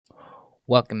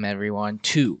Welcome everyone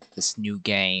to this new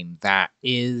game that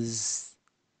is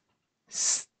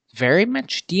very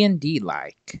much D&D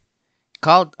like,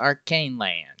 called Arcane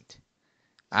Land.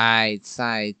 I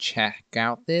decided to check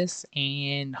out this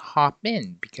and hop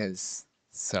in because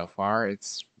so far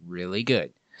it's really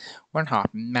good. We're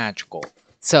hopping magical.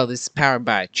 So this is powered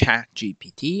by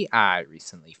ChatGPT. I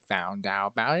recently found out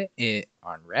about it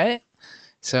on Reddit,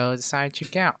 so I decided to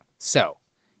check it out. So,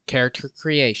 character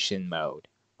creation mode.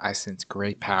 I sense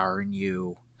great power in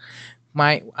you.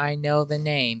 Might I know the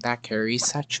name that carries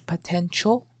such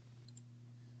potential?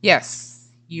 Yes,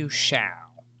 you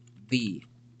shall. The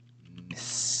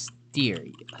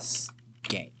mysterious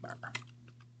gamer.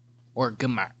 Or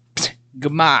Gamar.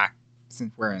 Gamar,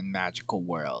 since we're in magical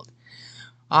world.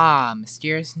 Ah,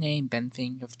 mysterious name, been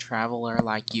thinking of traveler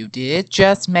like you. Did it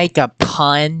just make a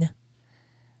pun?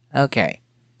 Okay,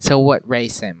 so what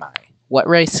race am I? What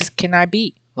races can I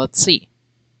be? Let's see.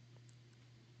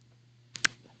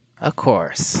 Of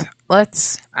course.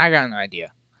 I got an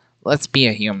idea. Let's be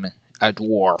a human. A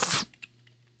dwarf.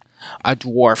 A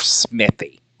dwarf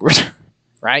smithy.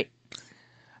 Right?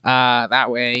 That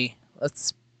way,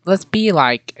 let's be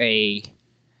like a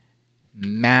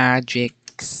magic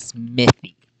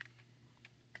smithy.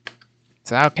 Is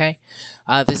that okay?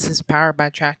 This is powered by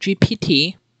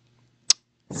ChatGPT.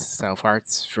 So far,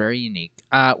 it's very unique.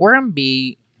 We're gonna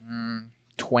be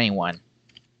 21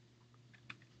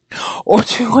 or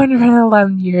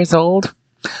 211 years old.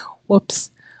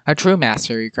 Whoops. A true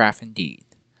master of your craft indeed.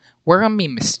 We're gonna be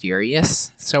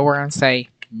mysterious, so we're gonna say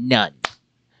none.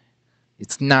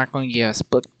 It's not going to give us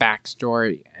book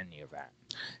backstory, any of that.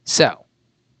 So,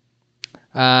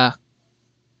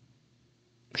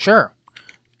 sure.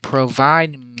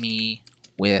 Provide me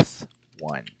with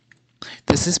one.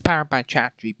 This is powered by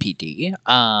ChatGPT.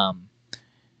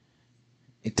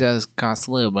 It does cost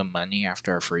a little bit of money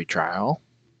after a free trial.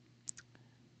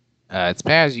 It's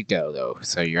pay as you go though,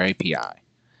 so your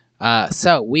API.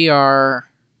 So we are.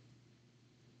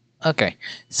 Okay,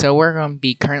 so we're going to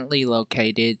be currently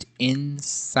located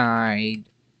inside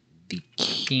the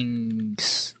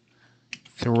king's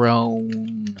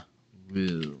throne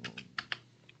room.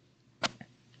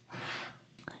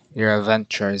 Your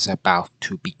adventure is about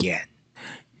to begin.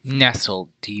 Nestled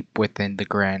deep within the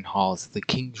grand halls of the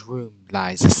king's room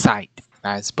lies a sight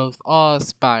that is both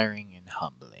awe-inspiring and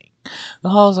humbling. The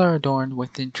halls are adorned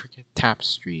with intricate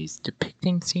tapestries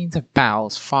depicting scenes of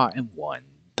battles fought and won.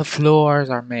 The floors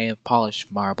are made of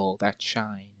polished marble that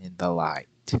shine in the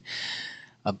light.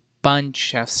 A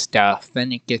bunch of stuff,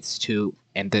 then it gets to,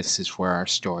 and this is where our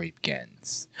story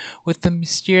begins, with the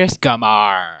mysterious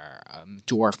Gamar,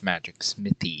 dwarf magic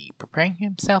smithy, preparing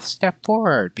himself to step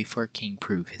forward before King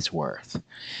prove his worth.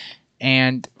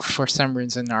 And for some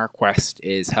reason, our quest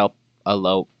is help a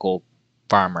local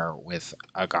farmer with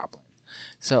a goblin.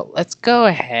 So let's go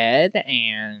ahead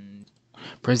and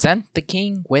present the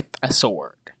king with a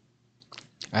sword.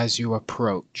 As you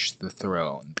approach the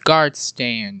throne, the guards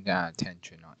stand at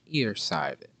attention on either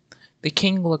side of it. The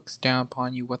king looks down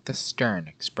upon you with a stern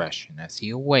expression as he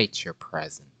awaits your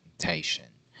presentation.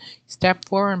 Step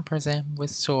forward and present him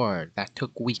with sword that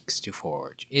took weeks to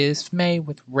forge. It is made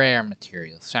with rare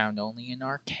materials found only in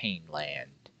Arcane Land,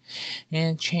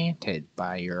 and enchanted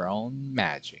by your own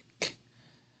magic.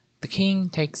 The king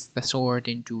takes the sword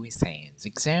into his hands,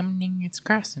 examining its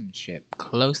craftsmanship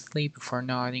closely before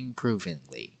nodding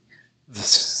approvingly.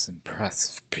 "This is an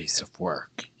impressive piece of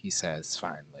work," he says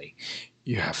finally.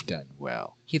 "You have done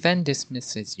well." He then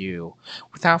dismisses you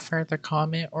without further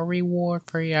comment or reward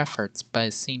for your efforts,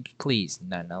 but seems pleased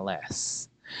nonetheless.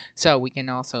 So we can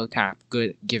also tap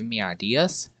good give me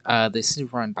ideas. This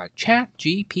is run by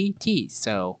ChatGPT,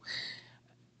 so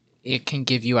it can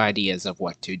give you ideas of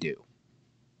what to do.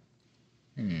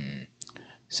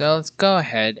 So let's go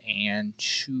ahead and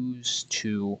choose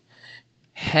to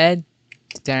head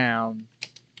down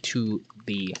to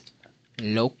the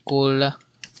local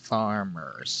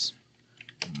farmers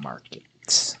market.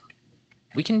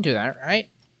 We can do that, right?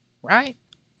 Right?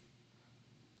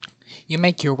 You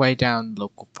make your way down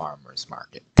local farmers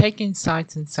market, taking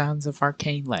sights and sounds of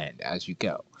Arcane Land as you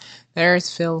go. There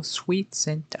is filled sweet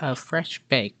scent of fresh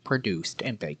baked, produced,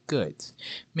 and baked goods,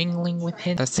 mingling with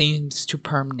hints that seems to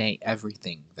permeate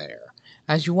everything there.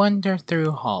 As you wander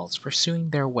through halls pursuing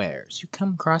their wares, you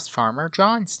come across Farmer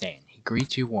John's stand. He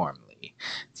greets you warmly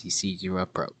as he sees you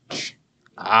approach.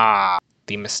 "Ah,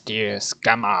 the mysterious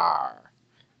Gamar,"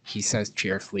 he says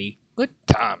cheerfully. "Good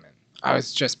timing. I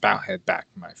was just about to head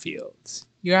back to my fields."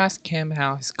 You ask him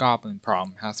how his goblin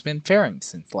problem has been faring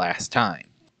since last time.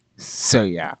 So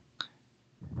yeah,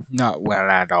 Not well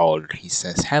at all, he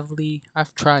says heavily.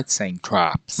 I've tried saying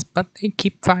traps, but they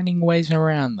keep finding ways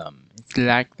around them. It's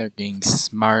like they're getting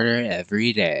smarter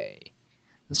every day.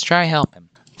 Let's try help him.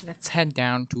 Let's head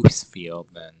down to his field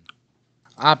then.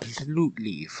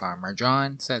 Absolutely, Farmer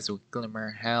John says with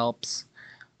glimmer helps.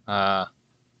 Uh,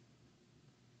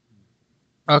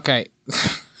 okay.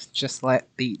 Just let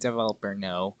the developer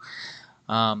know.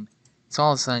 It's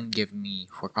all of a sudden giving me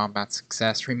for combat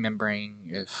success, remembering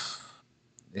if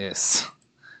this.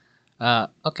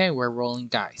 Okay, we're rolling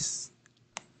dice.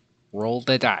 Roll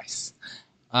the dice.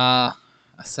 A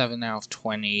 7 out of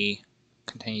 20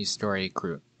 continues story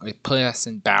group. It put us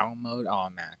in battle mode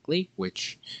automatically,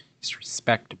 which is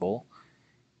respectable.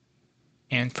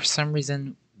 And for some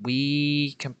reason,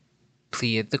 we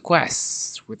completed the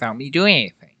quest without me doing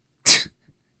anything.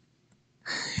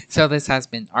 So this has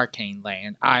been Arcane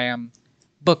Land. I am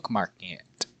bookmarking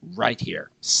it right here.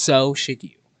 So should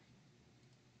you.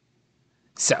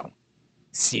 So,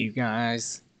 see you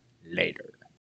guys later.